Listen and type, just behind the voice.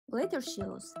glitter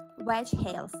shoes, wedge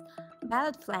heels,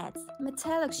 ballet flats,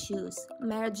 metallic shoes,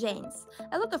 Mary Janes.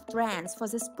 A lot of trends for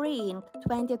the spring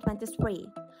 2023.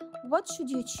 What should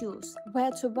you choose?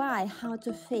 Where to buy? How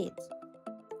to fit?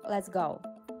 Let's go.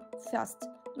 First,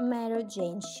 Mary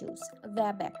Jane shoes.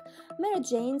 They're back. Mary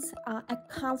Janes are a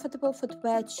comfortable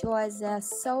footwear choice. They're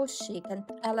so chic and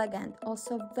elegant,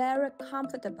 also very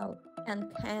comfortable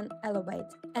and can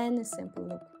elevate any simple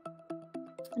look.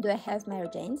 Do I have Mary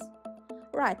Janes?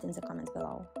 Write in the comments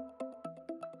below.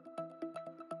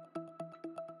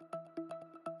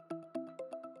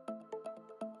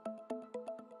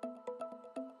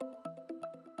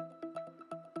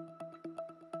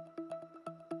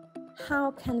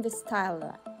 How can we style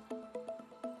that?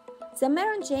 The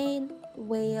Mary Jane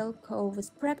will go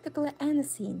with practically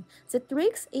anything. The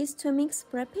trick is to mix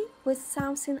preppy with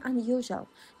something unusual.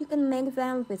 You can make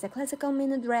them with a classical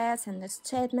mini dress and a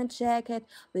statement jacket,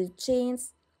 with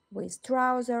jeans, with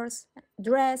trousers,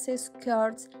 dresses,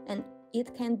 skirts, and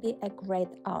it can be a great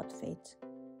outfit.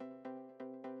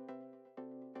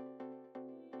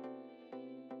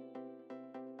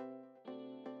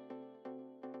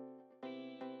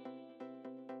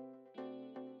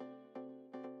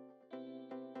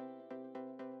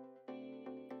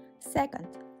 Second,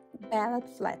 ballet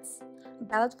flats.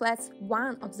 Ballet flats,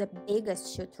 one of the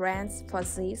biggest shoe trends for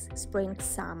this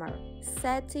spring-summer.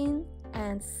 Satin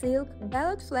and silk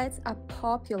ballet flats are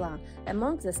popular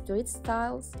among the street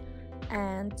styles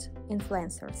and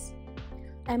influencers.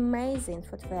 Amazing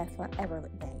footwear for every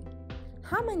day.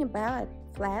 How many ballet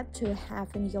flats do you have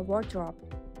in your wardrobe?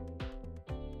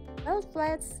 Ballet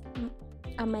flats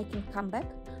are making comeback,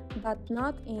 but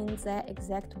not in the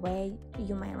exact way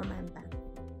you may remember.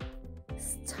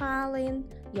 Styling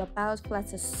your ballet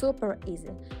flats is super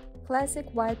easy. Classic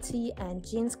white tee and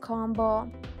jeans combo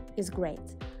is great.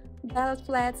 Ballet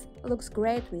flats looks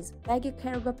great with baggy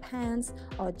cargo pants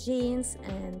or jeans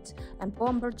and a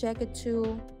bomber jacket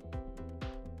too.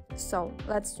 So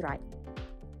let's try.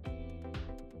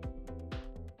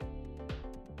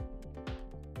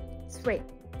 Three,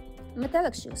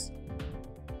 metallic shoes.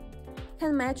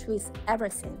 Can match with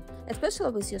everything,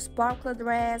 especially with your sparkly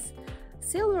dress.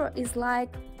 Silver is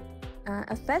like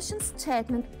a fashion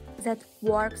statement that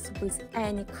works with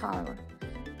any color.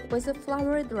 With a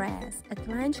flowery dress, a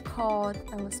trench coat,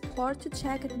 or a sporty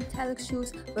jacket, metallic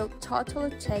shoes will totally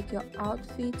take your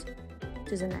outfit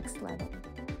to the next level.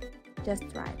 Just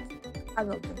try it. I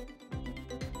will do.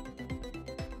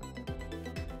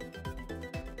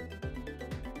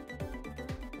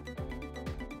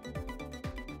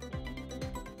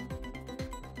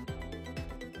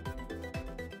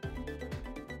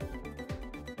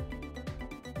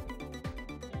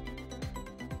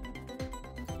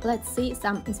 Let's see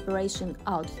some inspiration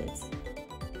outfits.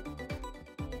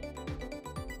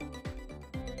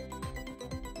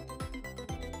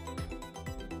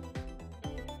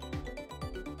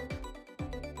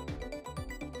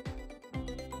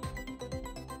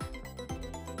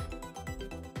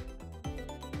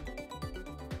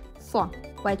 Four,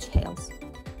 wedge heels.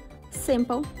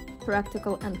 Simple,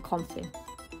 practical and comfy.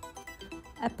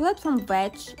 A platform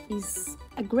wedge is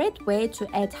a great way to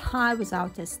add high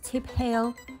without a steep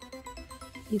heel.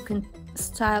 You can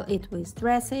style it with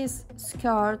dresses,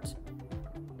 skirt,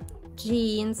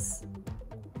 jeans,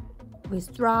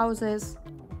 with trousers.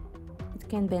 It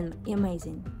can be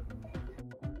amazing.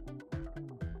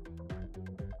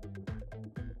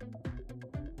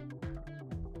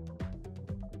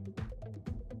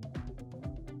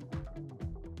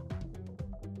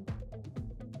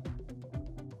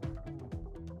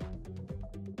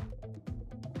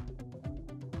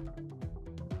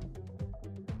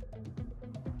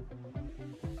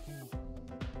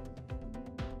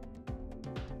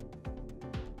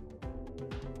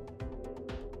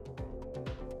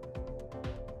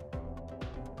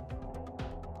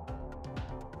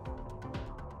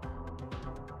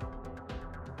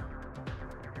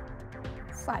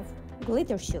 Five,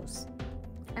 glitter shoes.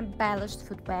 Embellished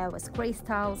footwear with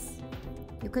crystals.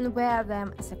 You can wear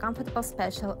them as a comfortable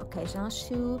special occasional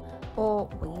shoe or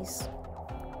with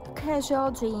casual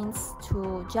jeans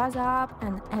to jazz up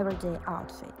an everyday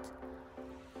outfit.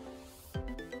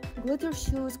 Glitter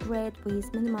shoes great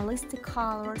with minimalistic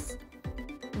colors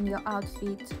in your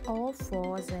outfit or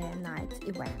for the night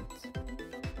event.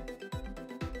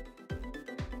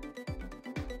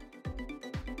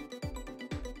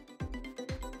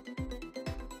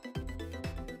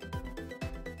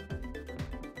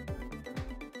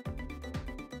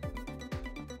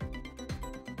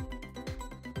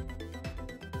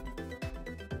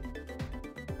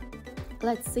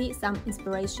 Let's see some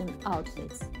inspiration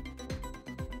outfits.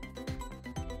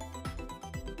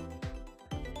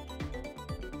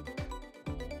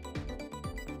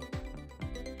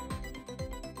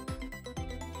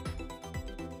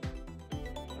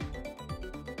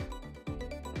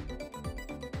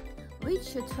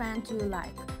 Which trend do you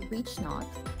like? Which not?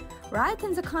 Write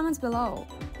in the comments below,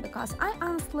 because I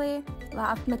honestly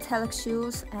love metallic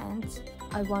shoes and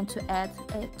I want to add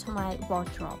it to my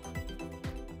wardrobe.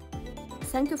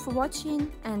 Thank you for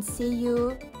watching and see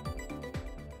you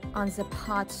on the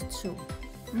part 2.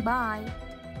 Bye!